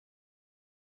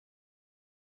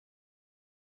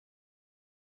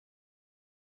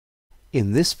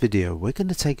In this video, we're going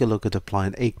to take a look at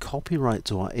applying a copyright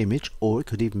to our image, or it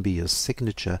could even be your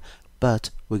signature,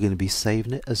 but we're going to be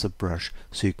saving it as a brush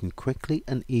so you can quickly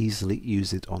and easily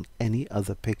use it on any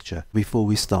other picture. Before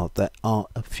we start, there are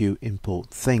a few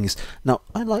important things. Now,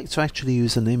 I like to actually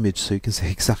use an image so you can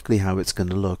see exactly how it's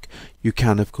going to look. You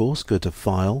can, of course, go to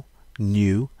File,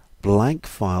 New, Blank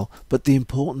File, but the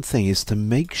important thing is to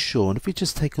make sure, and if we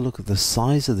just take a look at the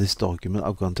size of this document,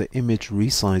 I've gone to Image,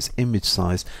 Resize, Image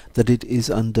Size, that it is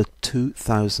under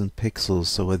 2000 pixels.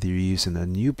 So whether you're using a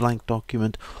new blank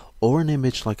document or an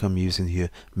image like I'm using here,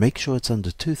 make sure it's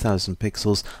under 2000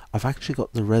 pixels. I've actually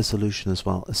got the resolution as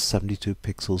well as 72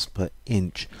 pixels per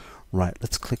inch. Right,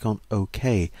 let's click on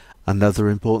OK. Another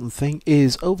important thing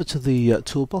is over to the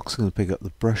toolbox. I'm going to pick up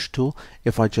the brush tool.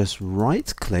 If I just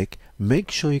right click,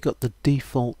 make sure you got the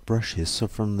default brushes. So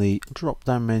from the drop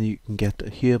down menu you can get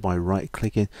here by right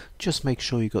clicking, just make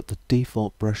sure you got the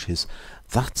default brushes.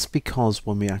 That's because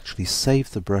when we actually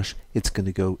save the brush, it's going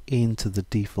to go into the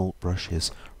default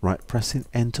brushes. Right, pressing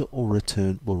enter or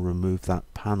return will remove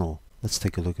that panel. Let's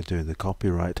take a look at doing the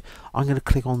copyright. I'm going to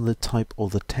click on the type or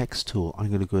the text tool. I'm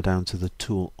going to go down to the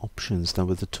tool options. Now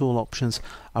with the tool options,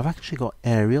 I've actually got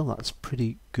Arial. That's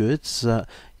pretty good.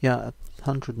 Yeah,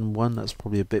 101, that's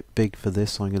probably a bit big for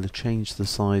this. So I'm going to change the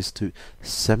size to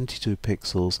 72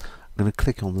 pixels. I'm going to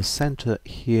click on the center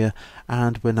here,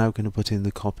 and we're now going to put in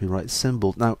the copyright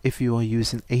symbol. Now if you are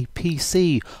using a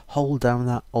PC, hold down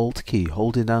that Alt key.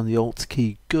 Holding down the Alt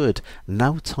key, good.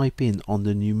 Now type in on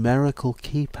the numerical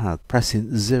keypad,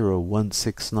 pressing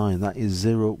 0169. That is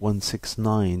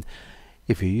 0169.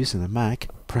 If you're using a Mac,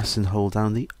 press and hold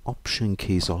down the Option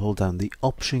key. So hold down the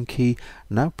Option key.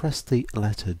 Now press the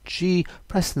letter G.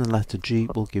 Pressing the letter G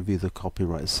will give you the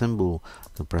copyright symbol.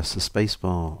 Then press the space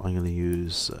bar. I'm going to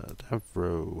use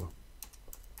Devro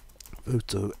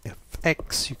Photo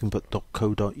FX. You can put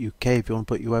 .co.uk if you want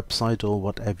to put your website or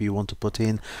whatever you want to put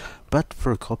in. But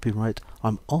for a copyright,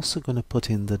 I'm also going to put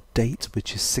in the date,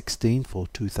 which is 16 for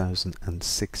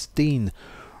 2016.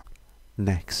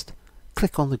 Next,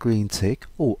 click on the green tick.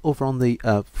 Oh, over on the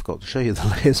forgot to show you the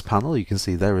layers panel. You can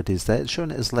see there it is there. It's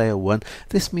showing it as layer 1.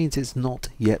 This means it's not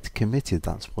yet committed.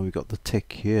 That's why we got the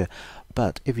tick here.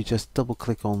 But if you just double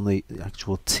click on the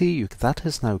actual T, that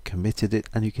has now committed it,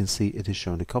 and you can see it is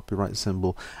showing a copyright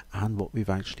symbol and what we've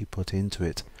actually put into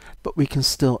it. But we can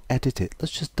still edit it.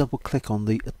 Let's just double click on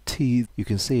the T. You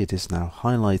can see it is now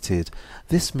highlighted.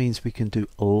 This means we can do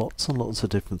lots and lots of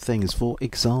different things. For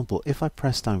example, if I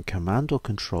press down Command or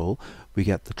Control, we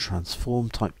get the transform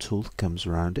type tool that comes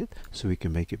around it, so we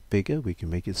can make it bigger, we can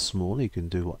make it smaller, you can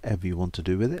do whatever you want to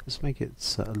do with it. Let's make it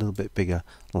a little bit bigger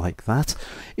like that.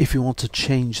 If you want to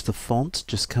change the font,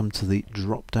 just come to the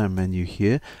drop down menu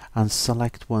here and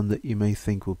select one that you may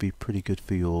think will be pretty good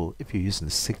for your, if you're using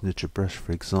a signature brush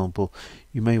for example,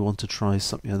 you may want to try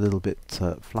something a little bit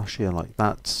flashier like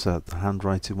that, the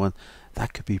handwriting one.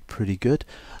 That could be pretty good.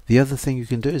 The other thing you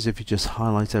can do is if you just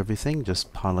highlight everything, just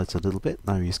highlight a little bit.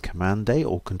 Now use Command A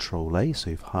or Control A, so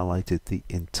you've highlighted the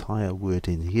entire word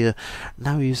in here.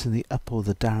 Now using the up or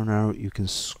the down arrow, you can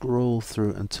scroll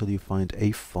through until you find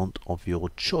a font of your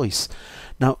choice.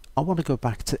 Now I want to go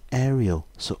back to Arial,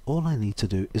 so all I need to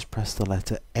do is press the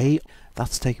letter A.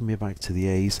 That's taking me back to the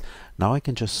A's. Now I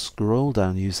can just scroll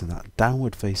down using that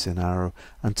downward facing arrow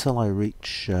until I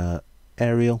reach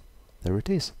Arial. There it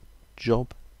is.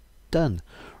 Job done.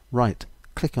 Right,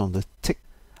 click on the tick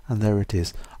and there it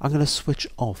is. I'm going to switch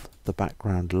off the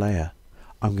background layer.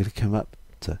 I'm going to come up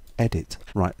to edit.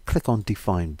 Right, click on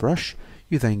define brush.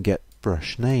 You then get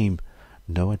brush name.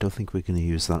 No, I don't think we're going to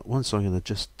use that one, so I'm going to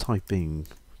just type in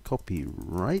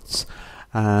copyrights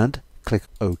and click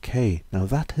OK. Now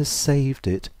that has saved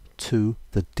it to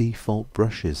the default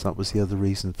brushes. That was the other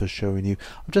reason for showing you.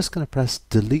 I'm just going to press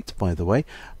delete, by the way.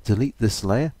 Delete this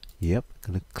layer. Yep,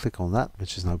 I'm going to click on that,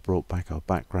 which has now brought back our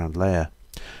background layer.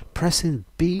 Pressing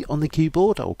B on the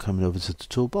keyboard, I will come over to the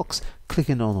toolbox,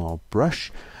 clicking on our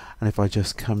brush, and if I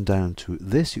just come down to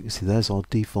this, you can see there's our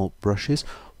default brushes.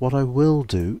 What I will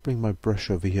do, bring my brush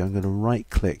over here, I'm going to right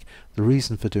click. The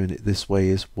reason for doing it this way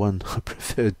is, one, I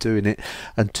prefer doing it,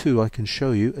 and two, I can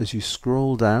show you as you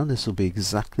scroll down. This will be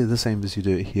exactly the same as you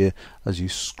do it here. As you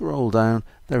scroll down,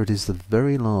 there it is, the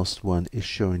very last one is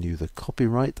showing you the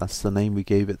copyright. That's the name we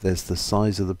gave it. There's the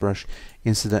size of the brush.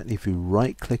 Incidentally, if you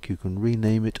right click, you can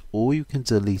rename it or you can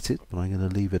delete it, but I'm going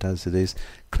to leave it as it is.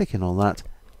 Clicking on that,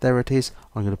 there it is.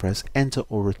 I'm going to press enter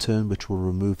or return, which will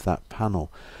remove that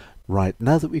panel. Right,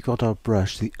 now that we've got our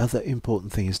brush, the other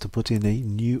important thing is to put in a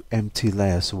new empty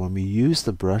layer. So when we use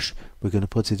the brush, we're going to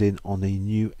put it in on a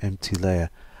new empty layer.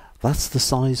 That's the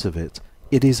size of it.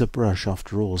 It is a brush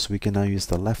after all, so we can now use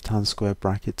the left hand square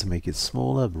bracket to make it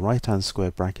smaller, right hand square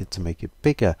bracket to make it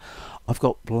bigger. I've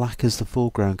got black as the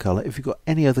foreground colour. If you've got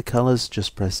any other colours,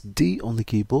 just press D on the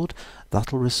keyboard.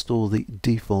 That'll restore the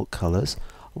default colours.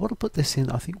 I want to put this in,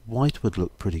 I think white would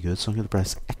look pretty good, so I'm going to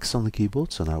press X on the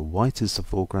keyboard. So now white is the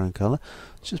foreground colour.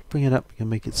 Let's just bring it up, we can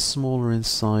make it smaller in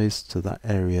size to that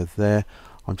area there.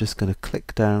 I'm just going to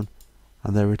click down,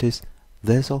 and there it is.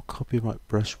 There's our copyright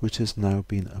brush, which has now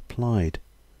been applied.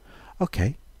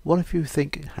 Okay, what if you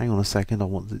think, hang on a second, I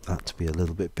want that to be a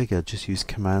little bit bigger. Just use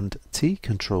Command T,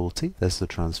 Control T. There's the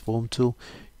transform tool.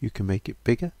 You can make it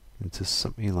bigger into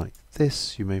something like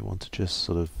this. You may want to just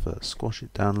sort of squash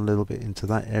it down a little bit into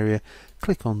that area.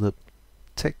 Click on the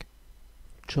tick.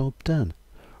 Job done.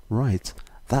 Right.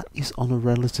 That is on a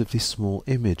relatively small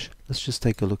image. Let's just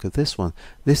take a look at this one.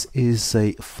 This is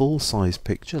a full-size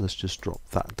picture. Let's just drop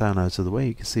that down out of the way.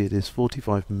 You can see it is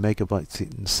 45 megabytes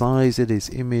in size. It is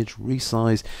image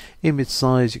resize. Image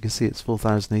size, you can see it's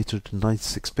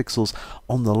 4,896 pixels.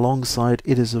 On the long side,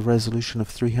 it is a resolution of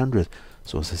 300.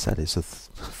 So as I said, it's a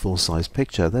full-size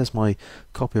picture. There's my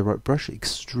copyright brush,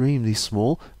 extremely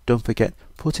small. Don't forget,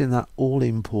 put in that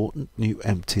all-important new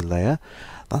empty layer.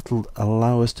 That'll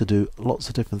allow us to do lots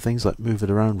of different things, like move it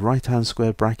around. Right-hand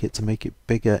square bracket to make it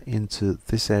bigger into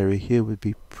this area here would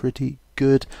be pretty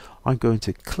good. I'm going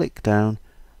to click down.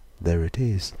 There it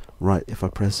is. Right, if I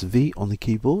press V on the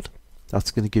keyboard,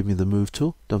 that's going to give me the move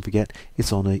tool. Don't forget,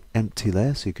 it's on an empty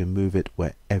layer, so you can move it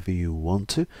wherever you want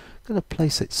to. I'm going to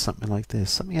place it something like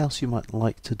this. Something else you might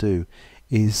like to do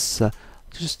is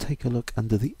just take a look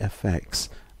under the effects.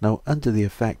 Now, under the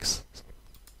effects,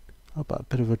 how about a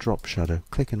bit of a drop shadow?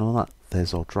 Clicking on that,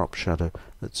 there's our drop shadow.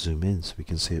 Let's zoom in so we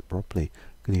can see it properly.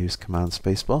 I'm going to use Command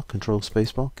Spacebar, Control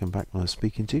Spacebar. Come back when I'm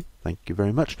speaking to you. Thank you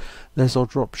very much. There's our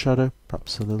drop shadow.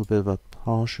 Perhaps a little bit of a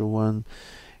harsher one.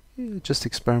 Just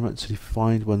experiment until you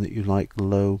find one that you like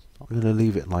low. I'm going to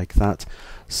leave it like that.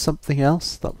 Something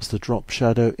else, that was the drop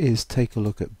shadow, is take a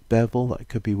look at bevel. That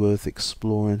could be worth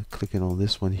exploring. Clicking on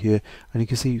this one here, and you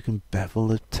can see you can bevel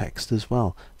the text as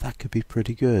well. That could be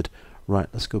pretty good. Right,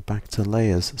 let's go back to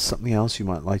layers. Something else you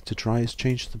might like to try is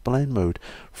change the blend mode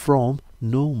from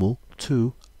normal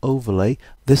to overlay.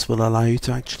 This will allow you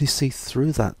to actually see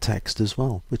through that text as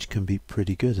well, which can be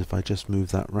pretty good. If I just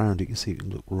move that around, you can see you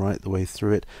can look right the way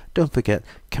through it. Don't forget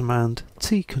Command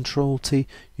T, Control T.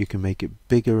 You can make it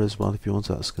bigger as well if you want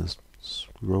to. That's going to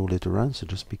scroll it around, so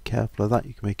just be careful of that.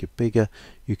 You can make it bigger,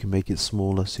 you can make it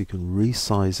smaller, so you can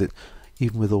resize it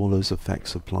even with all those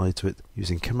effects applied to it.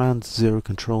 Using Command 0,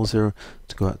 Control 0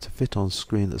 to go out to fit on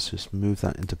screen. Let's just move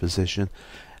that into position.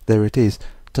 There it is.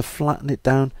 To flatten it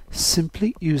down,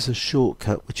 simply use a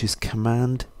shortcut, which is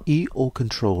Command E or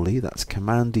Control E. That's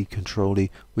Command E, Control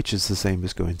E, which is the same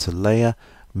as going to Layer,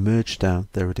 Merge Down.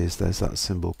 There it is. There's that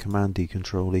symbol, Command E,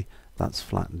 Control E. That's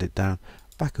flattened it down.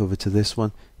 Back over to this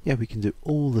one. Yeah, we can do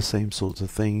all the same sorts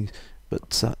of things,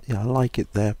 but yeah, I like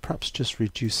it there. Perhaps just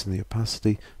reducing the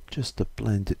opacity, just to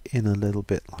blend it in a little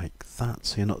bit like that,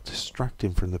 so you're not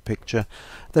distracting from the picture.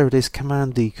 There it is,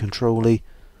 Command E, Control E.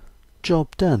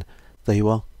 Job done. There you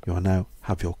are. You are now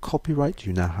have your copyright.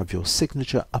 You now have your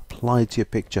signature applied to your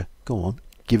picture. Go on,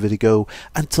 give it a go.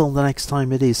 Until the next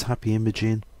time, it is happy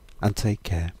imaging, and take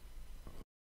care.